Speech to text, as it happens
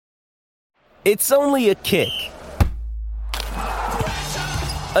It's only a kick,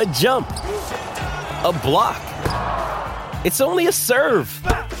 a jump, a block. It's only a serve.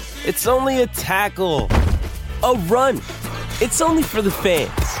 It's only a tackle, a run. It's only for the fans.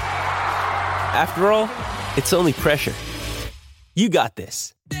 After all, it's only pressure. You got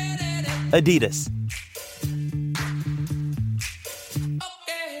this. Adidas.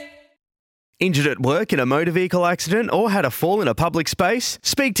 Injured at work in a motor vehicle accident or had a fall in a public space?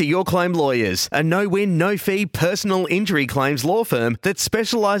 Speak to Your Claim Lawyers, a no-win, no-fee personal injury claims law firm that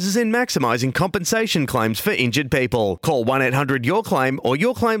specialises in maximising compensation claims for injured people. Call 1-800-YOUR-CLAIM or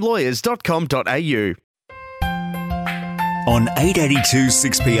yourclaimlawyers.com.au. On 882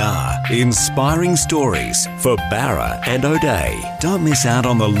 6PR, inspiring stories for Barra and O'Day. Don't miss out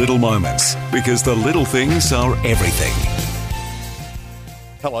on the little moments, because the little things are everything.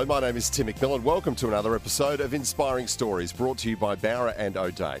 Hello, my name is Tim McMillan. Welcome to another episode of Inspiring Stories, brought to you by Barra and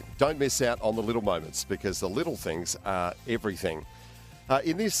O'Day. Don't miss out on the little moments, because the little things are everything.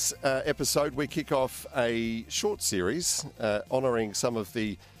 In this episode, we kick off a short series honouring some of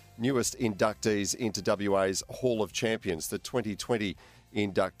the newest inductees into WA's Hall of Champions, the 2020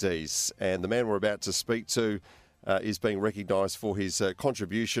 inductees. And the man we're about to speak to is being recognised for his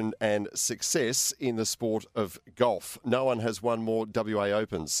contribution and success in the sport of golf. No one has won more WA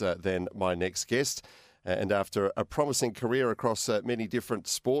Opens than my next guest. And after a promising career across many different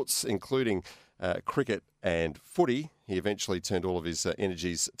sports, including cricket and footy, he eventually turned all of his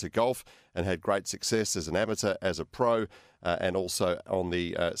energies to golf and had great success as an amateur, as a pro, and also on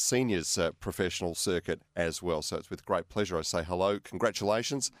the seniors professional circuit as well. So it's with great pleasure I say hello,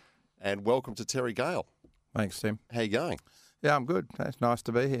 congratulations, and welcome to Terry Gale. Thanks, Tim. How you going? Yeah, I'm good. It's nice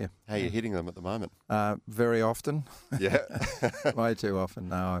to be here. How are you hitting them at the moment? Very often. Yeah. Way too often.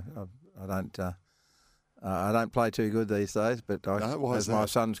 No, I don't. I don't play too good these days, but as my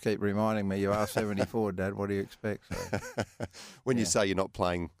sons keep reminding me, you are 74, Dad, what do you expect? So, when you say you're not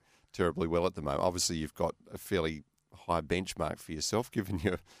playing terribly well at the moment, obviously you've got a fairly high benchmark for yourself, given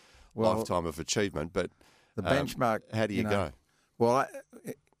your lifetime of achievement, but the benchmark, how do you go? Well,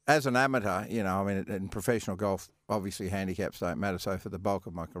 as an amateur, in professional golf, obviously handicaps don't matter. So for the bulk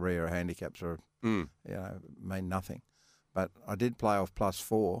of my career, handicaps are, mean nothing. But I did play off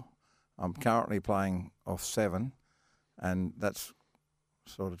 +4. I'm currently playing off 7, and that's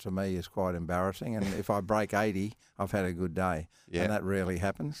sort of, to me, is quite embarrassing. And if I break 80, I've had a good day. Yeah. And that rarely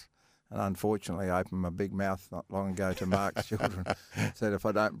happens. And unfortunately, I opened my big mouth not long ago to Mark's children. Said, if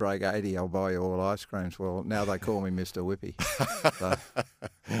I don't break 80, I'll buy you all ice creams. Well, now they call me Mr. Whippy.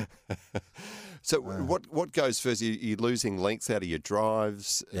 So what goes first? You're losing length out of your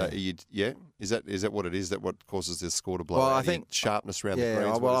drives. Yeah. Is that what it is? That what causes this score to blow well, out? I think sharpness around the greens.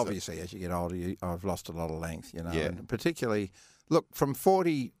 Yeah. Well, obviously, as you get older, I've lost a lot of length. Yeah. And particularly, look, from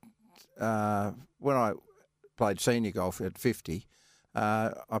 40, when I played senior golf at 50.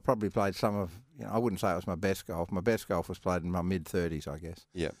 I probably played some of, I wouldn't say it was my best golf. My best golf was played in my mid-30s, I guess.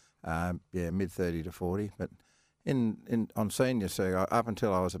 Yeah. Mid-30 to 40. But on senior, so up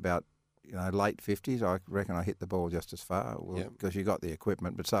until I was about, late 50s, I reckon I hit the ball just as far because you got the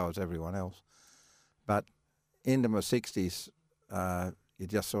equipment, but so has everyone else. But into my 60s, you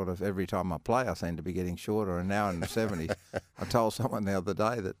just sort of, every time I play, I seem to be getting shorter. And now in the 70s, I told someone the other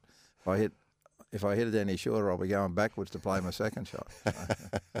day that if I hit it any shorter, I'll be going backwards to play my second shot.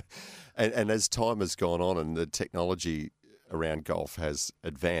 And as time has gone on and the technology around golf has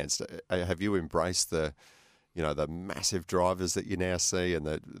advanced, have you embraced the massive drivers that you now see and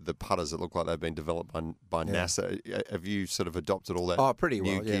the putters that look like they've been developed by NASA? Have you sort of adopted all that pretty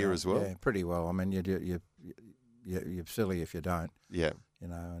new well, gear as well? Yeah, pretty well. I mean, you're silly if you don't. Yeah.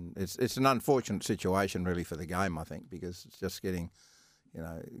 And it's an unfortunate situation really for the game, I think, because it's just getting,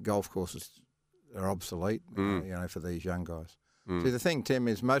 golf courses are obsolete, for these young guys. See, the thing, Tim,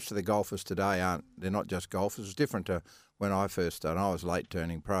 is most of the golfers today they're not just golfers. It's different to when I first started. I was late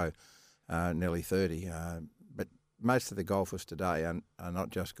turning pro, nearly 30. But most of the golfers today are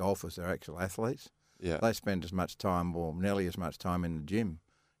not just golfers, they're actual athletes. Yeah. They spend as much time, or nearly as much time in the gym.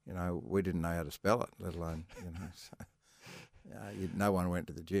 We didn't know how to spell it, let alone, no one went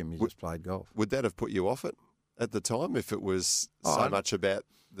to the gym, you just played golf. Would that have put you off it at the time if it was so much about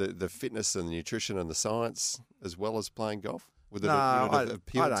the fitness and the nutrition and the science as well as playing golf? Would it have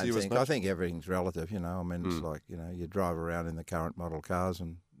appealed to you as much? I think everything's relative, It's like, you drive around in the current model cars,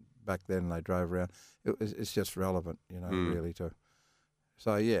 and back then they drove around. It's just relevant, really to.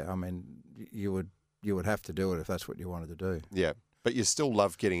 So, yeah, you would have to do it if that's what you wanted to do. Yeah, but you still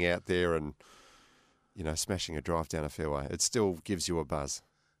love getting out there and, smashing a drive down a fairway. It still gives you a buzz.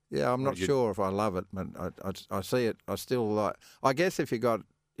 Yeah, I'm not sure if I love it, but I see it. I still like. I guess if you got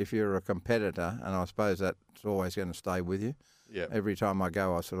if you're a competitor, and I suppose that's always going to stay with you. Yeah. Every time I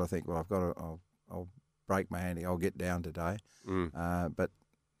go, I sort of think, well, I'll break my handy. I'll get down today. But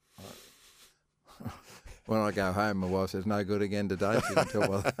when I go home, my wife says, no good again today. She can tell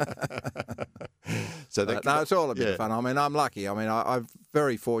by that. So no, it's all a bit of fun. I mean, I'm lucky. I mean, I'm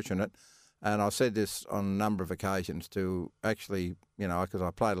very fortunate, and I've said this on a number of occasions to actually, because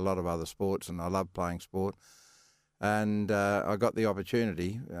I played a lot of other sports and I love playing sport. And I got the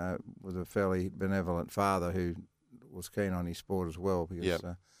opportunity with a fairly benevolent father who was keen on his sport as well. Because,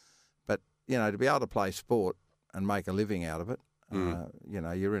 but, to be able to play sport and make a living out of it,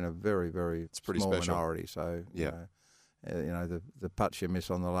 you're in a very, very small minority. So, the putts you miss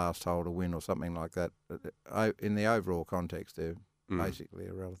on the last hole to win or something like that, in the overall context, they're basically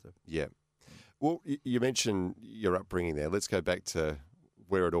irrelevant. Yeah. Well, you mentioned your upbringing there. Let's go back to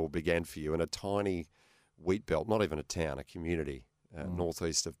where it all began for you in a tiny wheat belt, not even a town, a community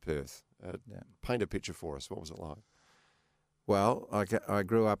northeast of Perth. Paint a picture for us. What was it like? Well, I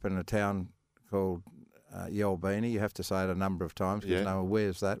grew up in a town called Yelbini. You have to say it a number of times because no one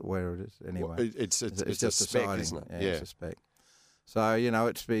where's that, where it is anyway. Well, it's just a speck, isn't it? Yeah, it's a speck. So,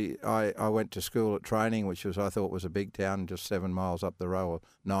 I went to school at Training, which I thought was a big town, just 7 miles up the road, or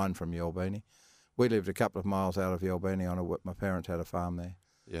 9 from Yelbini. We lived a couple of miles out of Yelbini. My parents had a farm there.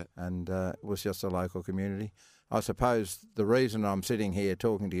 Yeah. And it was just a local community. I suppose the reason I'm sitting here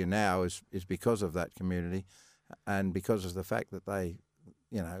talking to you now is because of that community and because of the fact that they,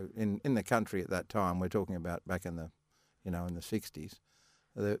 in the country at that time, we're talking about back in the, in the 60s,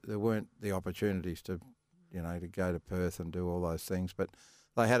 there weren't the opportunities to go to Perth and do all those things. But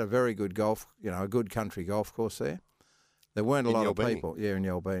they had a very good a good country golf course there. There weren't a lot of people. Yeah, in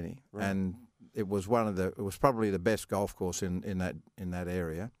Yelbini. Right. And it was probably the best golf course in that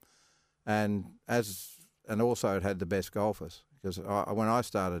area, and also it had the best golfers because when I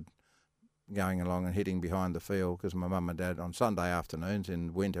started going along and hitting behind the field, because my mum and dad on Sunday afternoons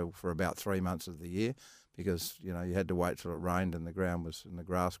in winter for about 3 months of the year, because you had to wait till it rained and the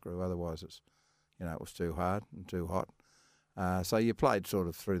grass grew, otherwise it was too hard and too hot. So you played sort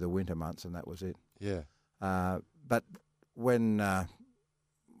of through the winter months and that was it. Yeah. But when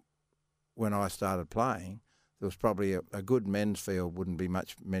I started playing, there was probably a good men's field wouldn't be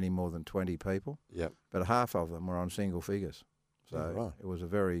many more than 20 people. Yeah. But half of them were on single figures. So It was a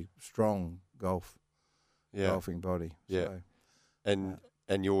very strong golfing body. Yeah. So,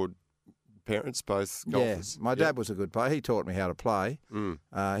 and your parents both golfers? Yeah. My dad was a good player. He taught me how to play.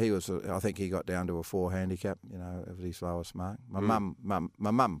 I think he got down to a 4 handicap, of his lowest mark. My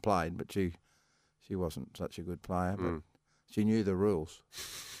mum played, but she wasn't such a good player, but she knew the rules.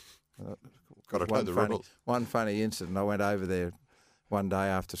 Got to know the rules. One funny incident. I went over there one day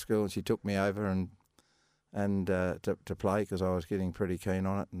after school, and she took me over and to play because I was getting pretty keen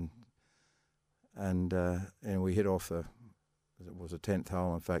on it, and we hit off it was a 10th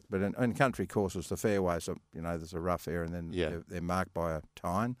hole in fact. But in country courses, the fairways, there's a rough area, and then they're marked by a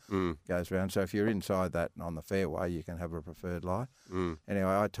tine goes around. So if you're inside that on the fairway, you can have a preferred lie. Anyway,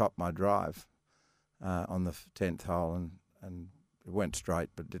 I topped my drive on the 10th hole and it went straight,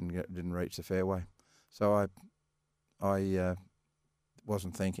 but didn't reach the fairway. So I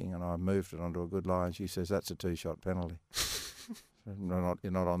wasn't thinking, and I moved it onto a good lie. And she says, "That's a 2-shot penalty.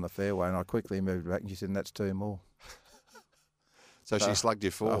 You're not on the fairway." And I quickly moved back, and she said, "That's 2 more." So she slugged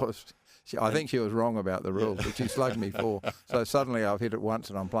you 4. I think she was wrong about the rules, but she slugged me 4. So suddenly I've hit it once,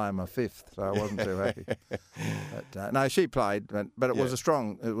 and I'm playing my 5th. So I wasn't too happy. But, no, she played, but it was a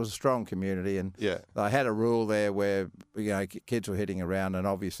strong community, and they had a rule there where kids were hitting around, and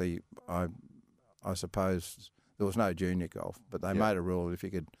obviously I suppose there was no junior golf, but they made a rule that if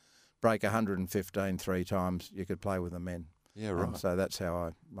you could break 115 3 times, you could play with the men. Yeah, right. So that's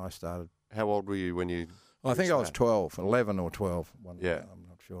how I started. How old were you when you? I think I was 12, 11 or 12. Yeah. I'm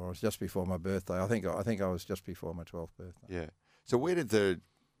not sure. It was just before my birthday. I think I was just before my 12th birthday. Yeah. So where did the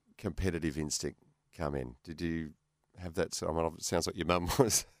competitive instinct come in? Did you have that? I mean, it sounds like your mum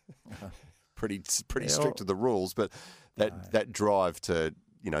was pretty strict to the rules, but that drive to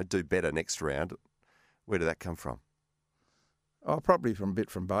do better next round, where did that come from? Oh, probably from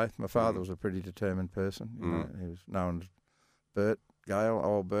both. My father was a pretty determined person. He was known as Bert Gale,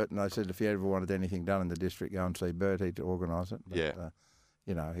 old Bert, and I said if you ever wanted anything done in the district, go and see Bert. He'd organise it. But,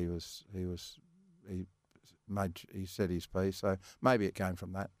 he said his piece, so maybe it came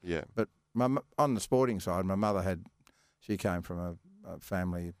from that. Yeah. But on the sporting side, my mother she came from a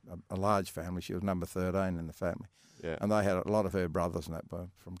family, a large family. She was number 13 in the family. Yeah. And they had a lot of her brothers and that were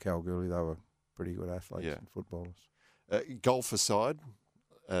from Kalgoorlie. They were pretty good athletes and footballers. Golf aside,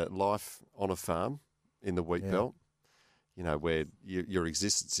 life on a farm in the wheat belt. where your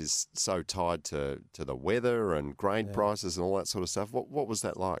existence is so tied to the weather and grain prices and all that sort of stuff. What was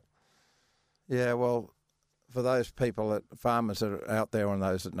that like? Yeah, well, for those farmers that are out there and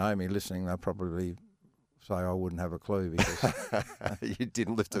those that know me listening, they'll probably say I wouldn't have a clue because you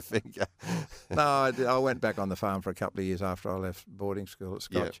didn't lift a finger. No, I went back on the farm for a couple of years after I left boarding school at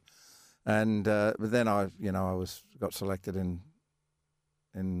Scotch, and but then I got selected in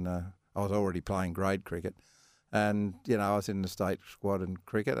I was already playing grade cricket, and I was in the state squad in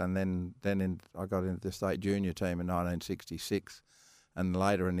cricket, and then I got into the state junior team in 1966, and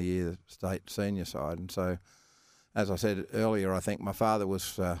later in the year the state senior side, and so. As I said earlier, I think my father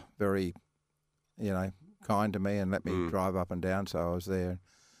was very, kind to me and let me drive up and down, so I was there.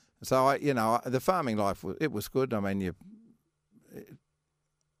 So the farming life was good. I mean,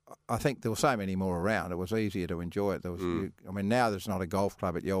 I think there were so many more around. It was easier to enjoy it. Now there's not a golf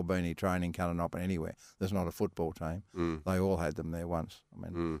club at Yalbini, Training, Cunninop, anywhere. There's not a football team. They all had them there once.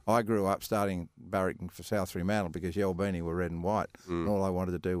 I grew up starting barracking for South Fremantle because Yalbini were red and white, and all I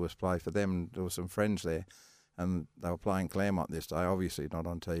wanted to do was play for them. There were some friends there. And they were playing Claremont this day, obviously not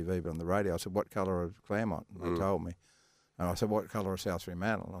on TV, but on the radio. I said, what colour of Claremont? And they told me. And I said, what colour of South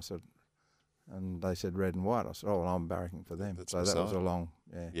Fremantle? And they said red and white. I said, oh, well, I'm barracking for them. That's so bizarre. That was a long,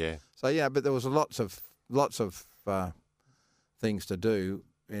 Yeah. So, but there was lots of things to do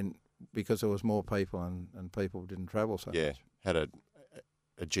because there was more people and people didn't travel so much. Had a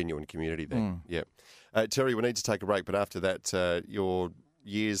genuine community there. Yeah. Terry, we need to take a break, but after that, your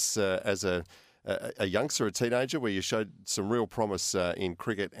years as a youngster, a teenager, where you showed some real promise in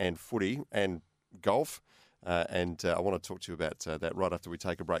cricket and footy and golf. And I want to talk to you about that right after we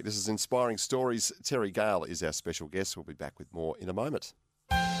take a break. This is Inspiring Stories. Terry Gale is our special guest. We'll be back with more in a moment.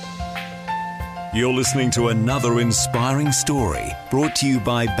 You're listening to another inspiring story brought to you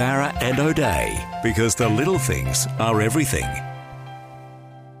by Barra and O'Day, because the little things are everything.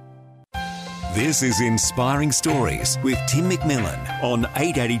 This is Inspiring Stories with Tim McMillan on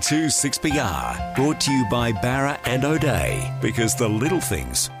 882 6PR. Brought to you by Barra and O'Day, because the little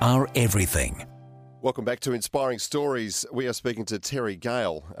things are everything. Welcome back to Inspiring Stories. We are speaking to Terry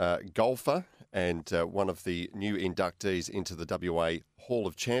Gale, golfer and one of the new inductees into the WA Hall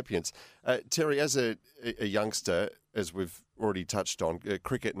of Champions. Terry, as a youngster, as we've already touched on,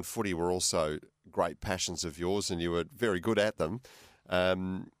 cricket and footy were also great passions of yours and you were very good at them.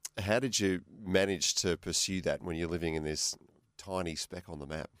 How did you manage to pursue that when you're living in this tiny speck on the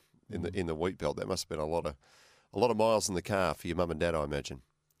map in the wheat belt? That must have been a lot of miles in the car for your mum and dad, I imagine.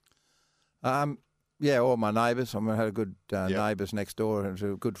 All my neighbours. I had good neighbours next door. He was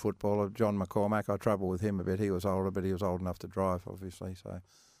a good footballer, John McCormack. I travelled with him a bit. He was older, but he was old enough to drive, obviously. So,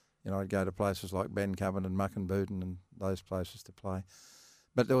 I'd go to places like Ben Coven and Muckenbooten and those places to play.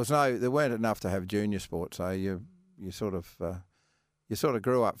 But there weren't enough to have junior sport. So you sort of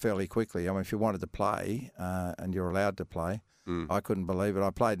grew up fairly quickly. I mean, if you wanted to play and you're allowed to play, I couldn't believe it.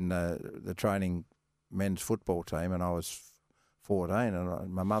 I played in the training men's football team, and I was 14,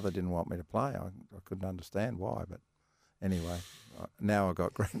 and my mother didn't want me to play. I couldn't understand why, but anyway, now I've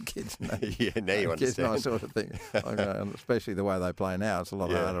got grandkids. Now you understand. I sort of think, especially the way they play now, it's a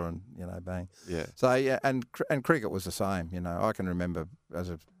lot harder and bang. Yeah. So and cricket was the same. I can remember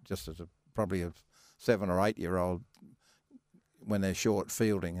probably a 7 or 8 year old when they're short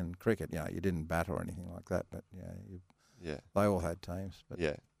fielding in cricket. You didn't bat or anything like that, but they all had teams.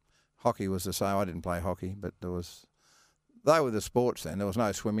 But hockey was the same. I didn't play hockey, but they were the sports then. There was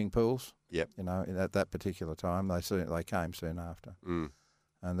no swimming pools. Yep. At that particular time, they came soon after. And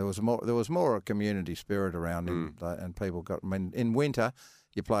there was more a community spirit around, and people got. I mean, in winter,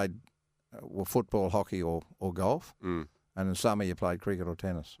 you played football, hockey, or golf, and in summer you played cricket or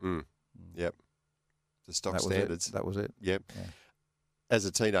tennis. Yep. The stock standards. That was it. Yep. Yeah. As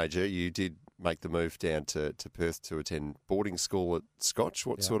a teenager, you did make the move down to Perth to attend boarding school at Scotch.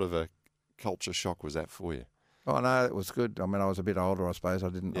 What sort of a culture shock was that for you? Oh no, it was good. I mean, I was a bit older, I suppose. I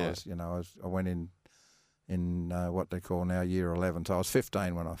didn't. Yeah. I went in what they call now Year 11. So I was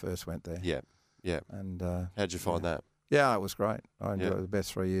 15 when I first went there. Yeah, yeah. And how'd you find that? Yeah, it was great. I enjoyed it. The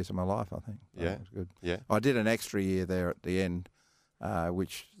best 3 years of my life, I think. Yeah, it was good. Yeah. I did an extra year there at the end,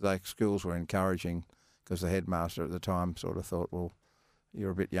 which the schools were encouraging because the headmaster at the time sort of thought, well,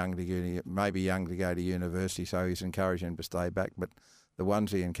 you're a bit young to go to university, so he's encouraging him to stay back, but. The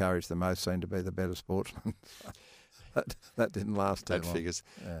ones he encouraged the most seemed to be the better sportsmen. that didn't last too long. That figures.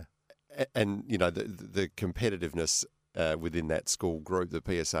 Yeah. And the competitiveness within that school group, the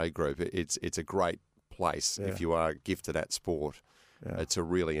PSA group, it's a great place if you are gifted at sport to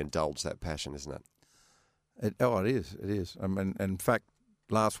really indulge that passion, isn't it? It is. I mean, in fact,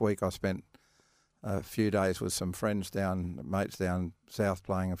 last week I spent a few days with some mates down south,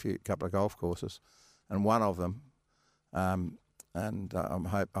 playing a couple of golf courses, and one of them, I'll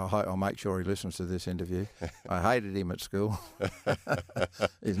make sure he listens to this interview. I hated him at school.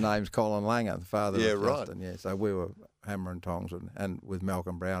 His name's Colin Langer, the father of Justin. Right. Yeah, so we were hammer and tongs, and with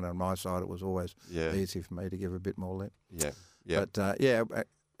Malcolm Brown on my side, it was always easy for me to give a bit more lip. Yeah. But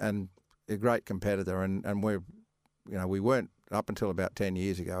and a great competitor, and we weren't up until about 10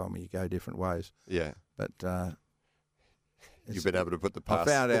 years ago. I mean, you go different ways. Yeah. But you've been able to put the past.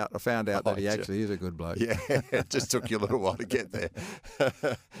 I found out that he actually is a good bloke. Yeah, it just took you a little while to get there.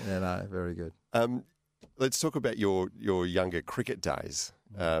 Yeah, no, very good. Let's talk about your younger cricket days,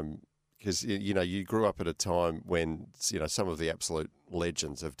 because you grew up at a time when some of the absolute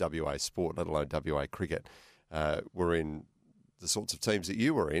legends of WA sport, let alone WA cricket, were in the sorts of teams that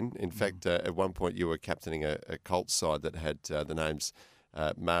you were in. In fact, at one point you were captaining a Colts side that had the names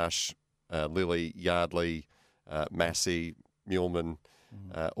Marsh, Lilly, Yardley, Massey, Muleman,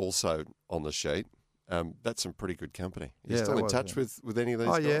 also on the sheet. That's some pretty good company. Are you still in touch with any of these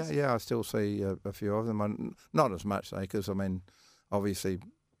guys? Yeah, I still see a few of them. Not as much, though, because, I mean, obviously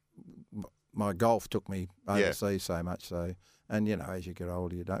my golf took me overseas so much. So, and, as you get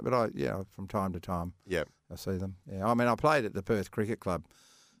older, you don't. But, from time to time, I see them. Yeah, I mean, I played at the Perth Cricket Club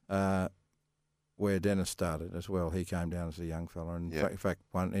where Dennis started as well. He came down as a young fella. And in fact,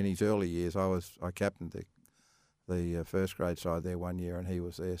 in his early years, I captained the first grade side there one year, and he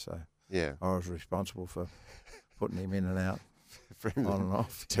was there. So I was responsible for putting him in and out, on and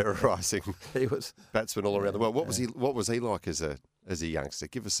off, terrorising he was batsmen all around the world. What was he like as a youngster?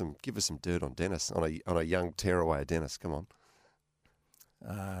 Give us some dirt on Dennis, on a young tearaway Dennis. Come on.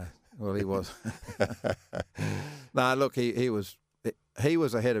 Well, he was. No, look, he was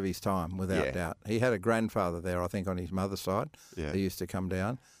ahead of his time, without doubt. He had a grandfather there, I think, on his mother's side. Yeah. He used to come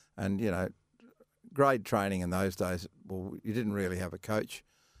down, and grade training in those days. Well, you didn't really have a coach.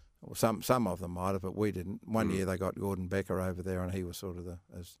 Well, some of them might have, but we didn't. One year they got Gordon Becker over there, and he was sort of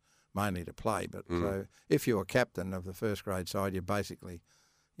mainly to play. But so if you were captain of the first grade side, you basically,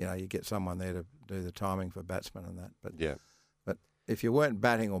 you get someone there to do the timing for batsmen and that. But But if you weren't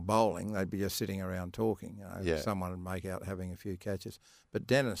batting or bowling, they'd be just sitting around talking. Someone would make out having a few catches. But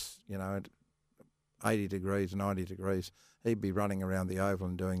Dennis, at 80 degrees, 90 degrees, he'd be running around the oval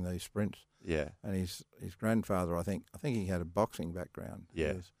and doing these sprints. Yeah. And his grandfather, I think he had a boxing background.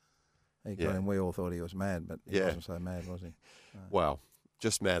 Yeah. And we all thought he was mad, but he wasn't so mad, was he? Well,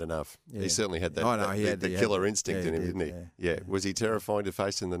 just mad enough. Yeah. He certainly had that. He had the killer instinct in him, didn't he? Yeah. Was he terrifying to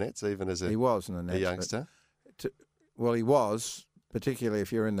face in the nets, even as he was in the nets, a youngster? Well, he was, particularly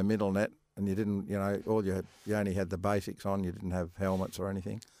if you're in the middle net and you didn't, you only had the basics on. You didn't have helmets or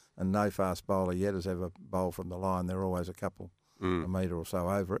anything, and no fast bowler yet has ever bowled from the line. They're always a couple a metre or so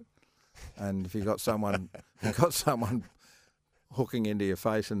over it. And if you got someone hooking into your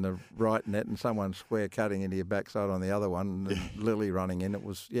face in the right net and someone square cutting into your backside on the other one, and Lily running in, it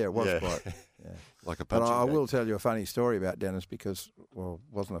was quite like a punching But I bag. will tell you a funny story about Dennis because, well,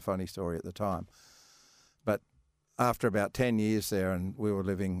 it wasn't a funny story at the time. But after about 10 years there, and we were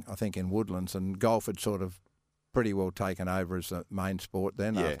living, I think, in Woodlands, and golf had sort of pretty well taken over as the main sport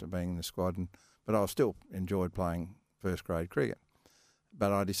then after being in the squad. But I still enjoyed playing first grade cricket.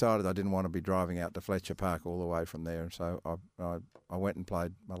 But I decided I didn't want to be driving out to Fletcher Park all the way from there, and so I went and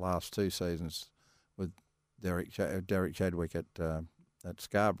played my last 2 seasons with Derek Chadwick at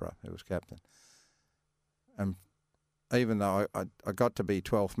Scarborough, who was captain. And even though I got to be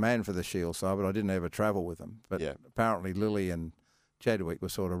 12th man for the Shield side, but I didn't ever travel with them. But apparently Lilly and Chadwick were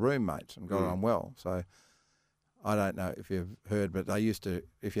sort of roommates and got on well. So I don't know if you've heard, but they used to,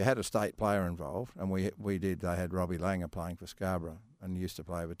 if you had a state player involved, and we did, they had Robbie Langer playing for Scarborough and used to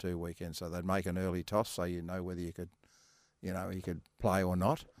play over 2 weekends. So they'd make an early toss so you know whether you could, you could play or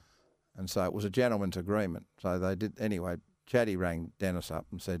not. And so it was a gentleman's agreement. So they did. Anyway, Chatty rang Dennis up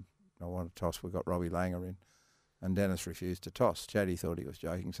and said, I want to toss, we've got Robbie Langer in. And Dennis refused to toss. Chatty thought he was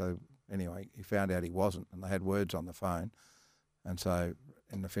joking. So anyway, he found out he wasn't, and they had words on the phone. And so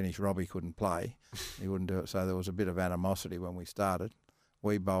in the finish, Robbie couldn't play. He wouldn't do it. So there was a bit of animosity when we started.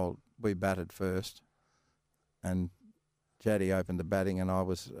 We batted first, and Chatty opened the batting, and I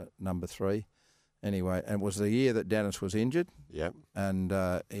was number 3. Anyway, and it was the year that Dennis was injured. Yep. And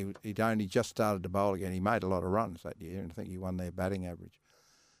he'd only just started to bowl again. He made a lot of runs that year, and I think he won their batting average.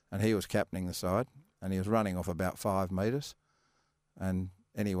 And he was captaining the side, and he was running off about 5 metres. And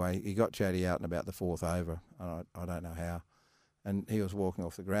anyway, he got Chatty out in about the 4th over. I don't know how. And he was walking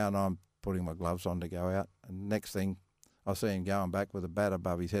off the ground. I'm putting my gloves on to go out. And next thing, I see him going back with a bat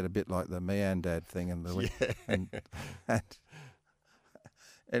above his head, a bit like the me and Dad thing. And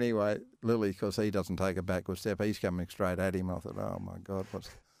Anyway, Lily, because he doesn't take a backward step, he's coming straight at him. I thought, oh my God,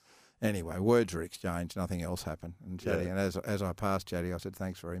 Anyway, words were exchanged, nothing else happened. And Chatty, and as I passed Chatty, I said,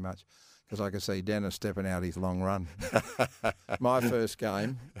 thanks very much, because I could see Dennis stepping out his long run. My first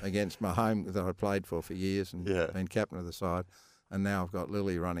game against my home that I played for years and been captain of the side, and now I've got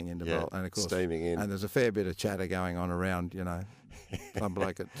Lily running into bowl, and of course steaming in. And there's a fair bit of chatter going on around, some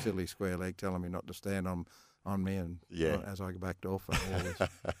bloke at Silly Square Leg telling me not to stand on me, and as I backed off.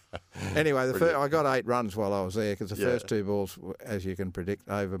 Anyway, I got 8 runs while I was there, because the first 2 balls, as you can predict,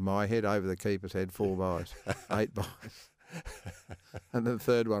 over my head, over the keeper's head, 4 byes, 8 byes. And the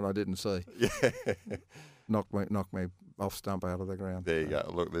third one I didn't see. Knocked me off stump out of the ground. There you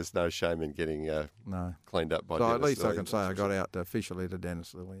go. Look, there's no shame in getting cleaned up by so Dennis. At least Lilly. I can say I got out officially to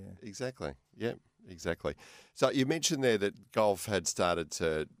Dennis Lilly. Yeah. Exactly. Yep. Exactly. So you mentioned there that golf had started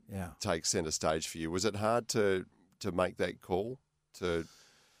to take centre stage for you. Was it hard to make that call, to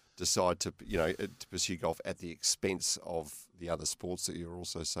decide to pursue golf at the expense of the other sports that you're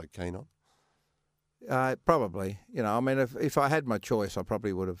also so keen on? Probably. If I had my choice, I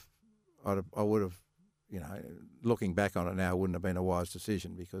probably would have. I would have. Looking back on it now, it wouldn't have been a wise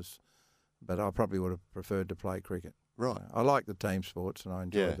decision but I probably would have preferred to play cricket. Right. I like the team sports, and I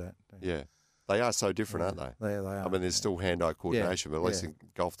enjoyed that. Yeah. They are so different, aren't they? They are. I mean, there's still hand-eye coordination, but at least in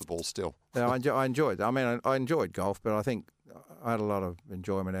golf, the ball's still. Yeah, I enjoyed. I enjoyed golf, but I think I had a lot of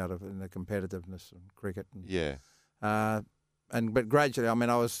enjoyment out of it in the competitiveness of cricket. But gradually,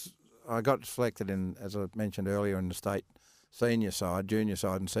 I got selected in, as I mentioned earlier, in the state senior side, junior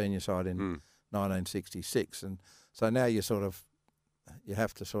side, and senior side in 1966, and so now you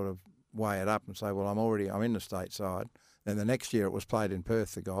have to sort of weigh it up and say, well, I'm in the state side. Then the next year it was played in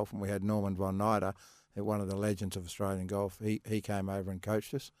Perth, the golf, and we had Norman von Nida, one of the legends of Australian golf. He came over and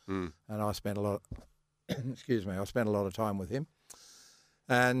coached us, and I spent a lot of time with him.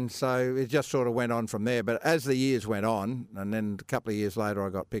 And so it just sort of went on from there. But as the years went on, and then a couple of years later I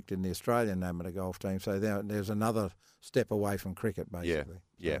got picked in the Australian amateur golf team, so there's another step away from cricket, basically.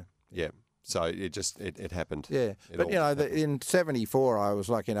 Yeah. So it happened. Yeah. In 74 I was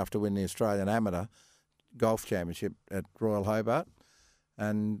lucky enough to win the Australian Amateur Golf Championship at Royal Hobart.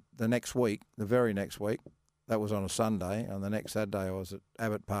 And the very next week, that was on a Sunday, and the next Saturday I was at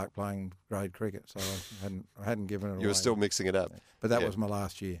Abbott Park playing grade cricket, so I hadn't given it away. You were still mixing it up. But that was my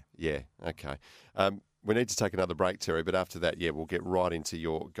last year. Yeah, okay. We need to take another break, Terry, but after that, we'll get right into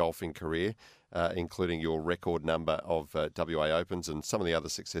your golfing career, including your record number of WA Opens and some of the other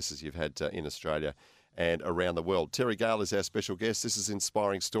successes you've had in Australia and around the world. Terry Gale is our special guest. This is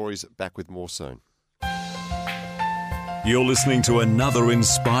Inspiring Stories. Back with more soon. You're listening to another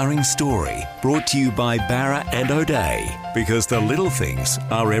inspiring story brought to you by Barra and O'Day, because the little things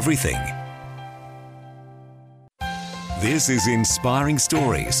are everything. This is Inspiring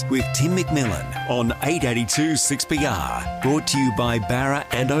Stories with Tim McMillan on 882 6PR, brought to you by Barra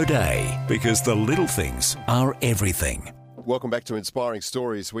and O'Day, because the little things are everything. Welcome back to Inspiring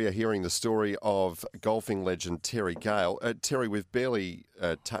Stories. We are hearing the story of golfing legend Terry Gale. Terry, we've barely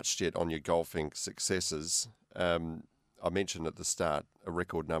touched yet on your golfing successes. I mentioned at the start a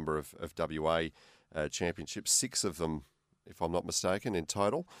record number of WA championships, 6 of them, if I'm not mistaken, in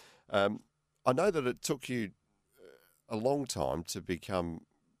total. I know that it took you a long time to become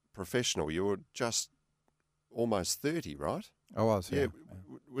professional. You were just almost 30, right? I was, yeah.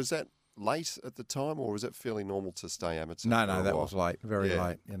 Was that late at the time, or was it fairly normal to stay amateur? No, that was late, very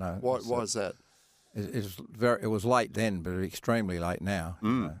late. Why is that? It was late then, but extremely late now.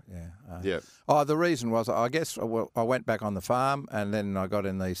 The reason was, I guess, I went back on the farm and then I got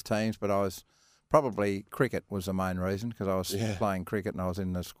in these teams, but I was probably cricket was the main reason, because I was playing cricket and I was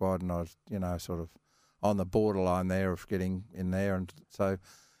in the squad and I was, sort of on the borderline there of getting in there, and so,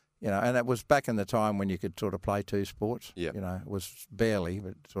 and it was back in the time when you could sort of play 2 sports. Yep. It was barely,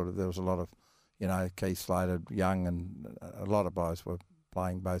 but sort of there was a lot of, Keith Slater, Young, and a lot of guys were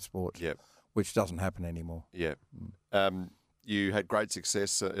playing both sports. Yep. Which doesn't happen anymore. Yeah. You had great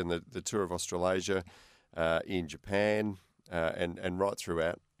success in the Tour of Australasia, in Japan, and right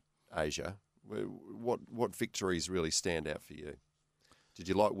throughout Asia. What victories really stand out for you? Did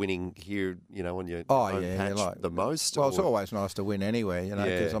you like winning here, on your home patch the most? Well, it's always nice to win anywhere,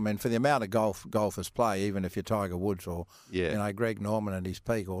 because, for the amount of golfers play, even if you're Tiger Woods or, Greg Norman at his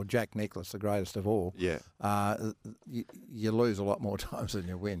peak, or Jack Nicklaus, the greatest of all, you lose a lot more times than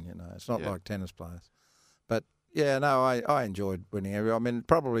you win, It's not like tennis players. But, I enjoyed winning.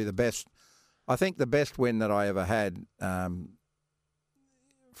 Probably the best win that I ever had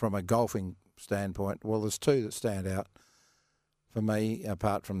from a golfing standpoint, well, there's 2 that stand out for me,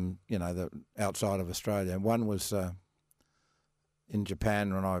 apart from, the outside of Australia. And one was in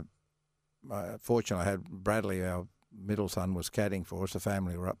Japan when fortunately I had Bradley, our middle son, was caddying for us. The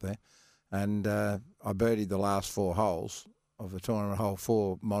family were up there, and I birdied the last 4 holes of the tournament hole,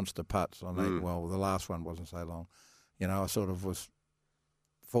 4 monster putts. Well, the last one wasn't so long. I sort of was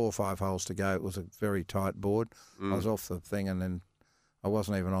 4 or 5 holes to go. It was a very tight board. I was off the thing, and then I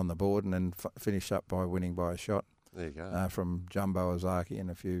wasn't even on the board, and then finished up by winning by a shot. There you go. From Jumbo Ozaki and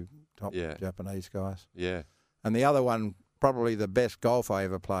a few top Japanese guys. Yeah. And the other one, probably the best golf I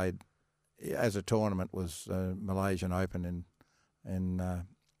ever played as a tournament, was Malaysian Open in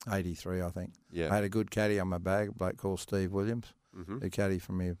 83, I think. Yeah. I had a good caddy on my bag, a bloke called Steve Williams, who caddied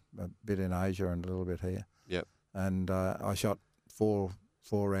for me a bit in Asia and a little bit here. Yep. And I shot four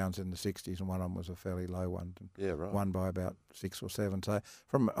rounds in the 60s, and one of them was a fairly low one. Yeah, right. Won by about 6 or 7. So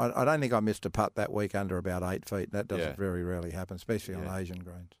I don't think I missed a putt that week under about 8 feet. That doesn't very rarely happen, especially on Asian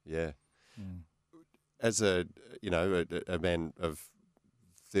greens. Yeah. As a man of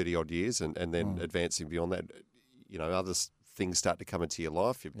 30 odd years, and then advancing beyond that, other things start to come into your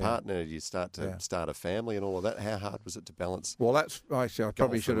life. Your partner, you start to start a family, and all of that. How hard was it to balance? Well, that's actually I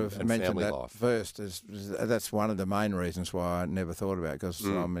probably should have mentioned that life first. That's one of the main reasons why I never thought about it, because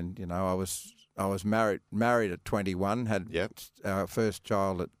I was married at 21, had our first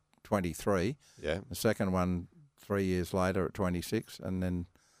child at 23. Yeah. The second one 3 years later at 26, and then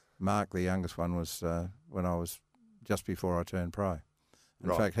Mark, the youngest one, was when I was just before I turned pro. In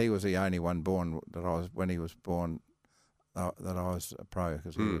fact, he was the only one born that I was when he was born that I was a pro,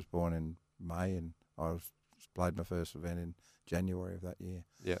 because he was born in May and I played my first event in January of that year.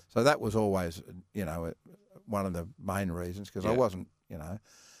 Yeah. So that was always, one of the main reasons, because I wasn't,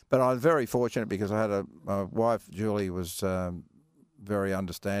 But I was very fortunate because I had my wife, Julie, was very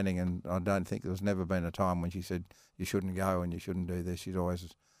understanding, and I don't think there's never been a time when she said you shouldn't go and you shouldn't do this. She's always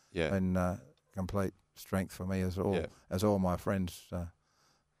been complete strength for me, as all my friends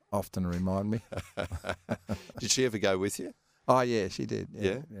often remind me. Did she ever go with you? Oh yeah, she did.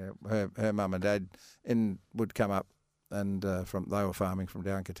 Yeah. Her mum and dad would come up, and they were farming from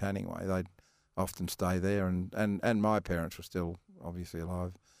down Katanning way. They'd often stay there, and my parents were still obviously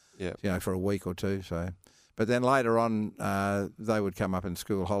alive. Yeah. For a week or two. So, but then later on, they would come up in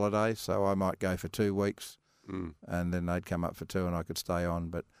school holidays. So I might go for 2 weeks, and then they'd come up for 2, and I could stay on.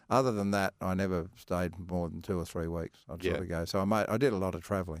 But other than that, I never stayed more than 2 or 3 weeks. I'd sort of go. So I did a lot of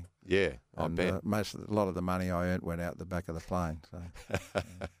travelling. Yeah, I bet. A lot of the money I earned went out the back of the plane. So,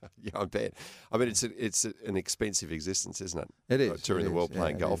 yeah, I bet. I mean, it's an expensive existence, isn't it? It is. Touring the world,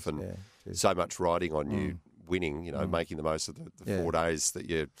 playing golf, and so much riding on you, winning. Making the most of the 4 days that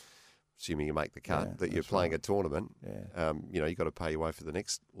you're. Assuming you make the cut, that you're playing a tournament, you've got to pay your way for the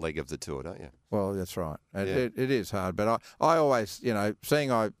next leg of the tour, don't you? Well, that's right. It is hard, but I always,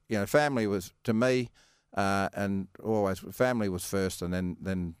 seeing family was to me, and always family was first, and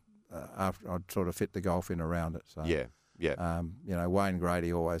then after I'd sort of fit the golf in around it. So Wayne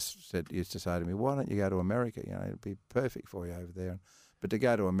Grady always used to say to me, "Why don't you go to America? It'd be perfect for you over there." But to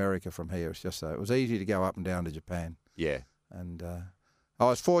go to America from here, it's just so it was easy to go up and down to Japan. Yeah, and. I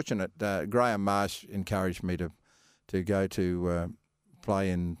was fortunate. Graham Marsh encouraged me to go to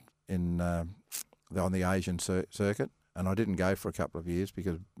play on the Asian circuit, and I didn't go for a couple of years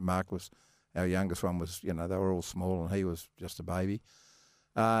because Mark was our youngest one. Was they were all small, and he was just a baby.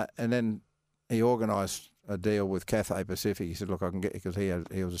 And then he organised a deal with Cathay Pacific. He said, "Look, I can get," because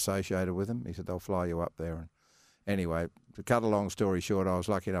he was associated with them. He said they'll fly you up there. And anyway, to cut a long story short, I was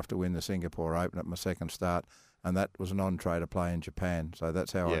lucky enough to win the Singapore Open at my second start. And that was an entree to play in Japan. So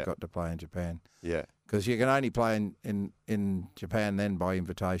that's how I got to play in Japan. Yeah. Because you can only play in Japan then by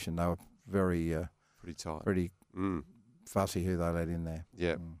invitation. They were very... pretty tight. Pretty fussy who they let in there.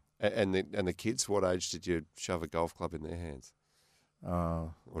 Yeah. And the kids, what age did you shove a golf club in their hands?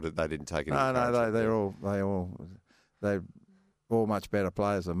 Or they didn't take it? No, they're all much better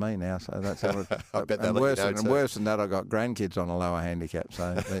players than me now. So that's how I bet and worse than that, I got grandkids on a lower handicap.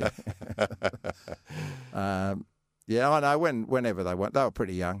 So I know. Whenever they went, they were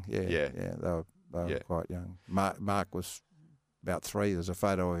pretty young. Yeah. They were quite young. Mark was about 3. There's a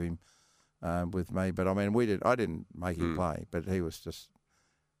photo of him with me, but I mean, I didn't make him play, but he just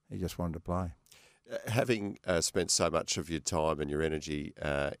wanted to play. Having spent so much of your time and your energy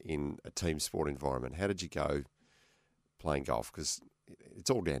in a team sport environment, how did you go playing golf? Because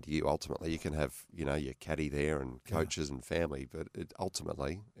it's all down to you ultimately. You can have your caddy there and coaches and family, but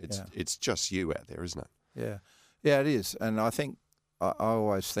ultimately it's just you out there, isn't it? Yeah, it is. And I think I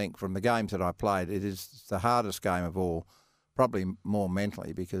always think from the games that I played, it is the hardest game of all, probably more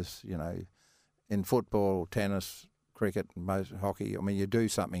mentally, because in football, tennis, cricket and most hockey, I mean, you do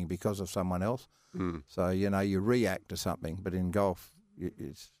something because of someone else. So, you react to something. But in golf,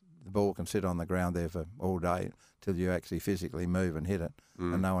 the ball can sit on the ground there for all day till you actually physically move and hit it,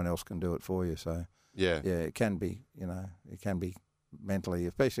 and no one else can do it for you. So, it can be, it can be mentally,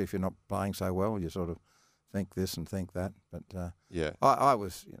 especially if you're not playing so well, you sort of think this and think that. But I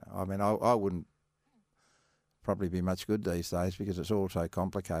was, I wouldn't probably be much good these days because it's all so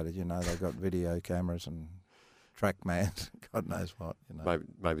complicated. They've got video cameras and TrackMan, God knows what.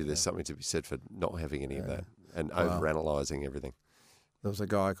 Maybe there's something to be said for not having any of that and overanalyzing everything. There was a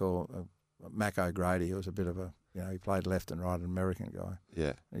guy called Mac O'Grady who was a bit of a, he played left and right, an American guy.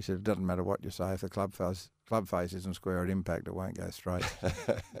 Yeah. And he said, it doesn't matter what you say, if the club face isn't square at impact, it won't go straight.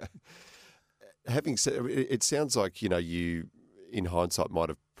 Having said, it sounds like, you, in hindsight, might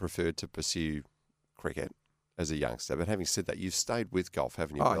have preferred to pursue cricket as a youngster. But having said that, you've stayed with golf,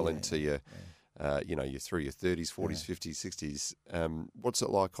 haven't you, into your, you're through your 30s, 40s, 50s, 60s. What's it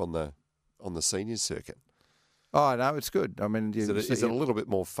like on the seniors circuit? Oh, no, it's good. I mean, is it a little bit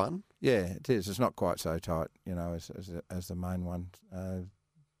more fun? Yeah, it is. It's not quite so tight, as the main one.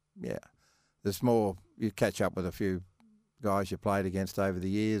 There's more. You catch up with a few guys you played against over the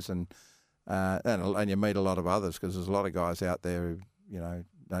years, and you meet a lot of others because there's a lot of guys out there who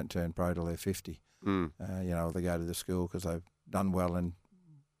don't turn pro till they're 50. They go to the school because they've done well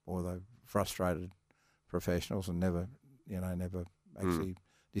or they're frustrated professionals and never actually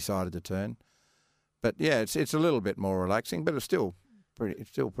decided to turn. But it's a little bit more relaxing, but it's still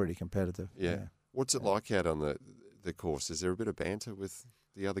pretty competitive. Yeah. What's it like out on the course? Is there a bit of banter with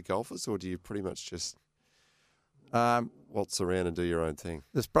the other golfers, or do you pretty much just waltz around and do your own thing?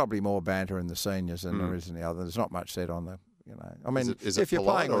 There's probably more banter in the seniors than there is in the other. There's not much said on the. I mean, if you're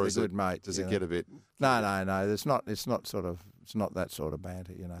playing with a good mate, does it get a bit? No. It's not. It's not that sort of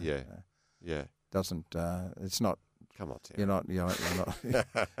banter. Yeah. Doesn't. It's not. Come on, Terry.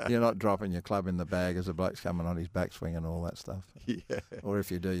 You're not dropping your club in the bag as a bloke's coming on his backswing and all that stuff. Yeah. Or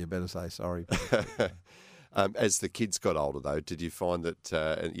if you do, you better say sorry. As the kids got older, though, did you find that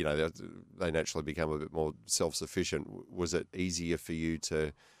they naturally become a bit more self-sufficient? Was it easier for you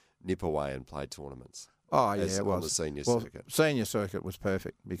to nip away and play tournaments? Oh yeah, it was on the senior circuit. Senior circuit was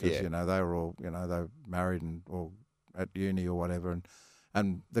perfect because they were all they were married and all at uni or whatever,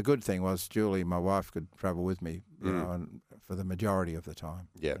 and the good thing was Julie, my wife, could travel with me, and for the majority of the time.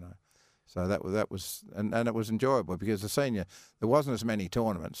 Yeah. So that was and it was enjoyable because the senior there wasn't as many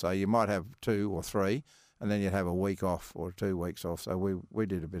tournaments, so you might have 2 or 3, and then you'd have a week off or 2 weeks off. So we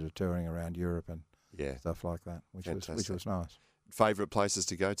did a bit of touring around Europe and stuff like that, which was nice. Favourite places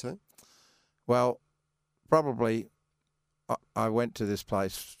to go to? Well, probably I went to this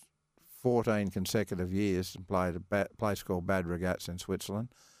place 14 consecutive years and played a place called Bad Ragaz in Switzerland,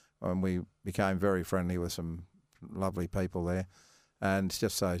 and we became very friendly with some lovely people there. And it's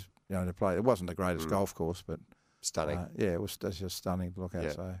just so to play. It wasn't the greatest golf course, but stunning. It was just stunning to look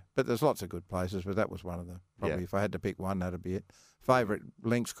at. So, but there's lots of good places, but that was one of the probably. If I had to pick one, that'd be it. Favourite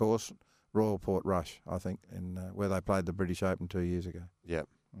links course, Royal Portrush, I think, in where they played the British Open 2 years ago. Yeah.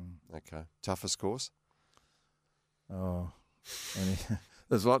 Okay. Toughest course? Oh,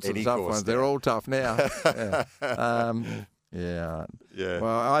 there's lots of tough ones. They're all tough now. Yeah.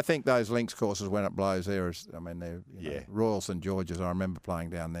 Well, I think those links courses when it blows there they're Royal St George's. I remember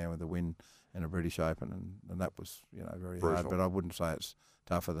playing down there with the win in a British Open, and that was very brutal. Hard. But I wouldn't say it's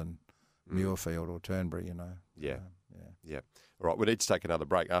tougher than Muirfield or Turnberry. Yeah. All right, we need to take another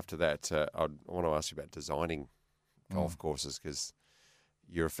break. After that, I want to ask you about designing golf courses because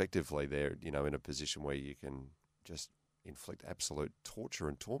you're effectively there, in a position where you can just inflict absolute torture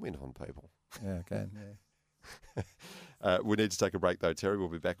and torment on people. Yeah, I can. Yeah. We need to take a break, though, Terry. We'll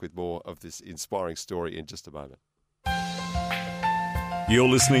be back with more of this inspiring story in just a moment. You're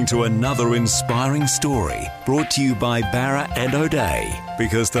listening to another inspiring story brought to you by Barra and O'Day,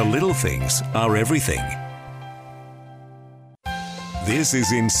 because the little things are everything. This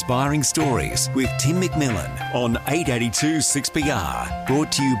is Inspiring Stories with Tim McMillan on 882 6PR,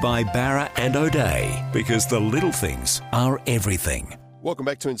 brought to you by Barra and O'Day, because the little things are everything. Welcome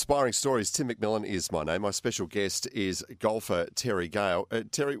back to Inspiring Stories. Tim McMillan is my name. My special guest is golfer Terry Gale.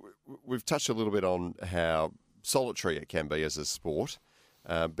 Terry, we've touched a little bit on how solitary it can be as a sport,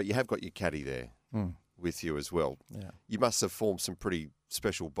 but you have got your caddy there with you as well. Yeah. You must have formed some pretty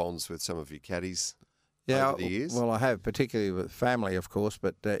special bonds with some of your caddies over the years. Well, I have, particularly with family, of course,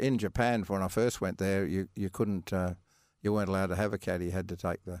 but in Japan, when I first went there, you couldn't, you weren't allowed to have a caddy. You had to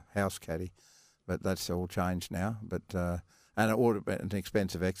take the house caddy, but that's all changed now. But and it would have been an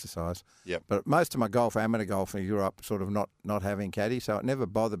expensive exercise. Yep. But most of my amateur golf, I grew up sort of not having caddy, so it never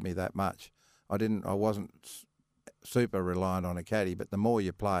bothered me that much. I wasn't super reliant on a caddy, but the more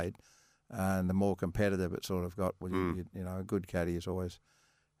you played and the more competitive it sort of got, you know, a good caddy is always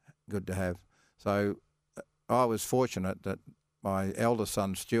good to have. So I was fortunate that my eldest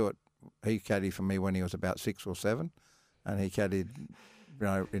son, Stuart, he caddied for me when he was about 6 or 7, and he caddied, you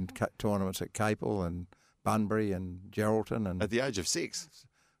know, in tournaments at Capel and Bunbury and Geraldton. And At the age of 6?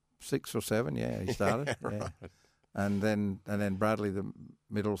 6 or 7, yeah, he started. Right. Yeah. And then Bradley, the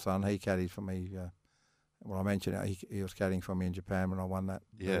middle son, he caddied for me. Well, I mentioned he was caddying for me in Japan when I won that,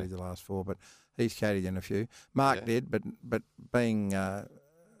 really the last 4. But he's caddied in a few. Mark did, but being the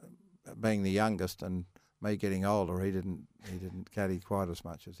youngest and me getting older, he didn't caddy quite as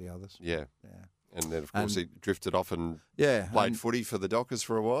much as the others. Yeah. Yeah. And then, of course, he drifted off and Yeah. played footy for the Dockers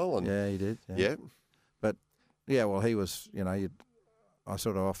for a while. And Yeah, he did. yeah. But, yeah, well, he was, you know, I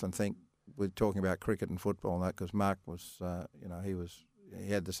sort of often think we're talking about cricket and football and that because Mark was, you know, he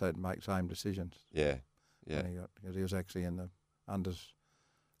had to same decisions. Yeah. Yeah. Because he was actually in the unders.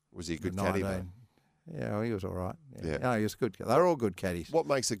 Was he a good 19. caddy, though? Yeah, well, he was all right. Yeah. No, he was good. They're all good caddies. What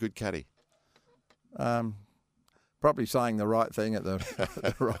makes a good caddy? Probably saying the right thing at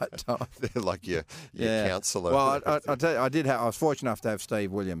the right time. They're like your counsellor. Well, I tell you, I was fortunate enough to have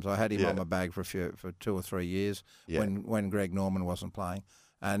Steve Williams. I had him Yeah. on my bag for 2 or 3 years Yeah. when Greg Norman wasn't playing,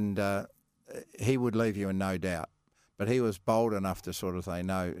 and he would leave you in no doubt. But he was bold enough to sort of say,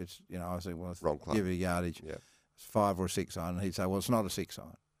 no, it's, you know, I said, well, Wrong club. give you yardage. Yeah. It's 5 or 6 iron. And he'd say, well, it's not a 6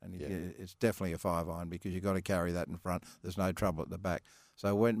 iron. And it's definitely a 5 iron because you've got to carry that in front. There's no trouble at the back.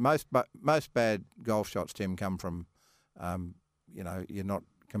 So when most bad golf shots, Tim, come from, you know, you're not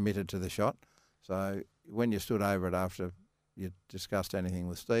committed to the shot. So when you stood over it after you discussed anything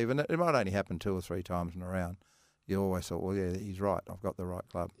with Steve, and it might only happen 2 or 3 times in a round, you always thought, well, yeah, he's right. I've got the right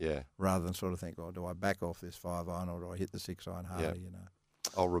club. Yeah. Rather than sort of think, oh, do I back off this 5 iron or do I hit the 6 iron harder? You know.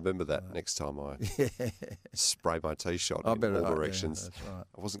 I'll remember that next time I spray my tee shot I in bet all directions. Yeah, that's right.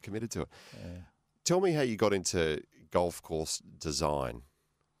 I wasn't committed to it. Yeah. Tell me how you got into golf course design.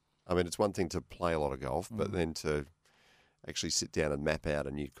 I mean, it's one thing to play a lot of golf, but then to actually sit down and map out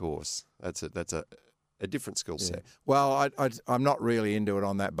a new course, that's a different skill set. Well, I'm not really into it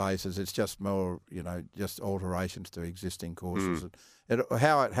on that basis. It's just more, you know, just alterations to existing courses.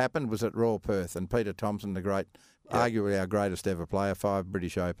 How it happened was at Royal Perth, and Peter Thompson, the great, arguably our greatest ever player, 5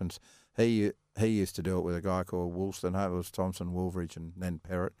 British Opens, he used to do it with a guy called Woolston. It was Thompson, Woolridge, and then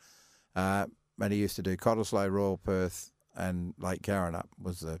Perrott. And he used to do Cottesloe, Royal Perth, and Lake Karrinyup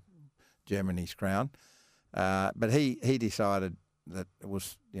was the Gemini's crown. But he decided that it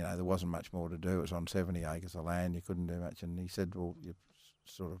was, you know, there wasn't much more to do. It was on 70 acres of land. You couldn't do much. And he said, well, you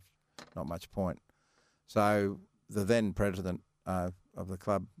sort of not much point. So the then president of the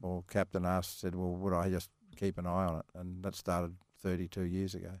club or captain said, well, would I just keep an eye on it? And that started 32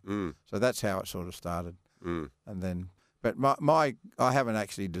 years ago. So that's how it sort of started. And then, but I haven't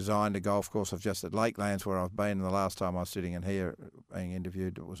actually designed a golf course. I've just at Lakelands where I've been. And the last time I was sitting in here being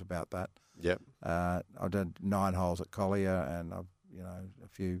interviewed, it was about that. Yep. I did 9 holes at Collier, and I've, you know, a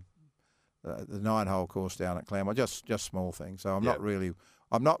few the 9-hole course down at Claremont. Just small things. So I'm not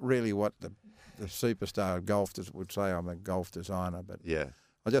really what the superstar golfers would say. I'm a golf designer, but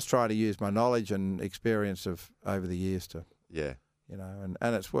I just try to use my knowledge and experience of over the years to you know,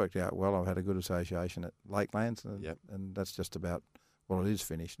 and it's worked out well. I've had a good association at Lakelands, and that's just about, well, it is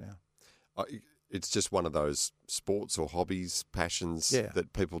finished now. It's just one of those sports or hobbies, passions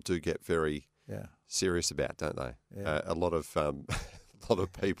that people do get very serious about, don't they? Yeah. A lot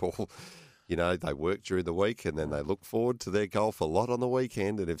of people, you know, they work during the week and then they look forward to their golf a lot on the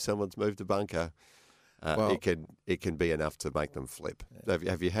weekend. And if someone's moved a bunker, it can be enough to make them flip.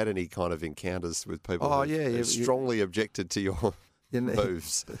 Have you had any kind of encounters with people who strongly objected to your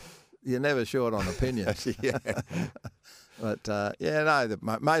moves? You're never short on opinions. But,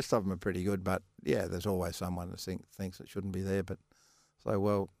 most of them are pretty good. But, there's always someone that thinks it shouldn't be there. But so,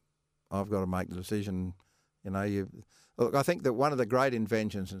 well, I've got to make the decision. You know, look, I think that one of the great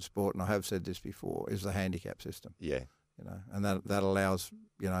inventions in sport, and I have said this before, is the handicap system. Yeah. You know, and that allows,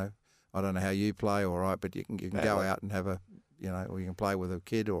 you know, I don't know how you play, all right, but you can go out and have a, you know, or you can play with a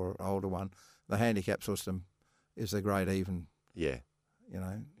kid or an older one. The handicap system is the great even. You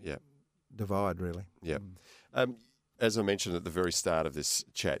know. Divide, really. As I mentioned at the very start of this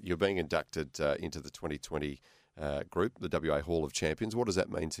chat, you're being inducted into the 2020 group, the WA Hall of Champions. What does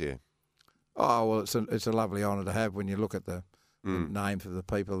that mean to you? Oh, well, it's a lovely honour to have when you look at the names of the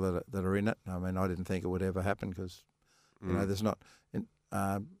people that are in it. I mean, I didn't think it would ever happen because, you know, there's not.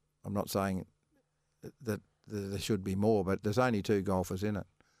 I'm not saying that there should be more, but there's only 2 golfers in it,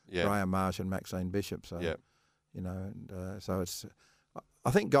 Graham Marsh and Maxine Bishop. So, you know, and so it's. I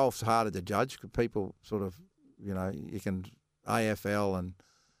think golf's harder to judge because people sort of, you can AFL and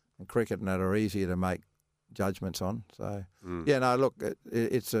cricket and that are easier to make judgments on. So, look,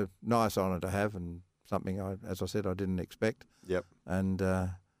 it's a nice honour to have and something, as I said, I didn't expect. Yep. And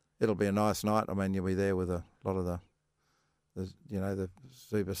it'll be a nice night. I mean, you'll be there with a lot of the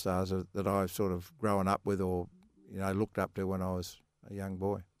superstars that I've sort of grown up with or, looked up to when I was a young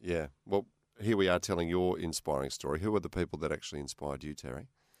boy. Yeah. Well, here we are telling your inspiring story. Who are the people that actually inspired you, Terry?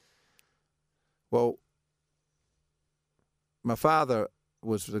 Well, my father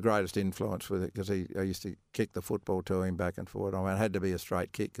was the greatest influence with it because I used to kick the football to him back and forward. I mean, it had to be a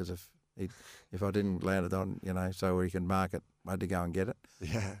straight kick because if I didn't land it on, so where he can mark it, I had to go and get it.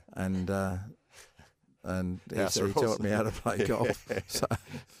 Yeah. And he taught me how to play golf. So,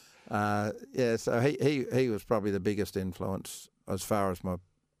 so he was probably the biggest influence as far as my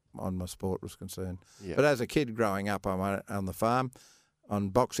sport was concerned. Yeah. But as a kid growing up on the farm, on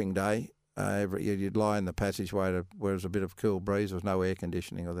Boxing Day, you'd lie in the passageway where there was a bit of cool breeze. There was no air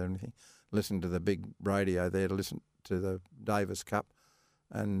conditioning or anything. Listen to the big radio there to listen to the Davis Cup.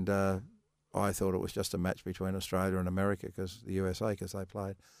 And I thought it was just a match between Australia and America because the USA, because they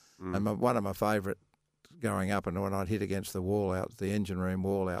played. And one of my favourite growing up, and when I'd hit against the wall the engine room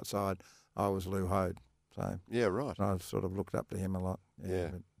wall outside, I was Lou Hode. So yeah, right. I sort of looked up to him a lot.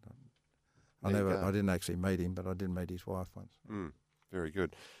 Yeah. I didn't actually meet him, but I did meet his wife once. Very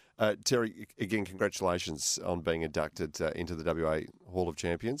good. Terry, again, congratulations on being inducted into the WA Hall of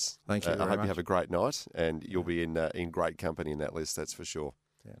Champions. Thank you very I hope much. you have a great night, and you'll be in great company in that list, that's for sure.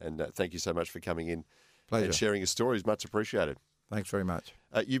 Yeah. And thank you so much for coming in and sharing your stories. Much appreciated. Thanks very much.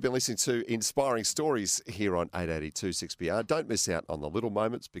 You've been listening to Inspiring Stories here on 882 6PR. Don't miss out on the little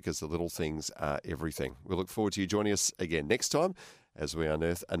moments because the little things are everything. We look forward to you joining us again next time as we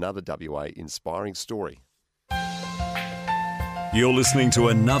unearth another WA inspiring story. You're listening to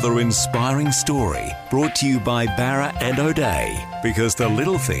another inspiring story brought to you by Barra and O'Day because the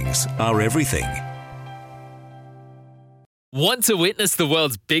little things are everything. Want to witness the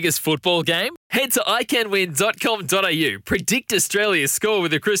world's biggest football game? Head to iCanWin.com.au, predict Australia's score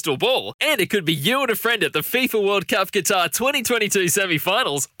with a crystal ball, and it could be you and a friend at the FIFA World Cup Qatar 2022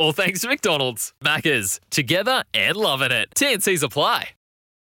 semi-finals, all thanks to McDonald's. Maccas, together and loving it. TNCs apply.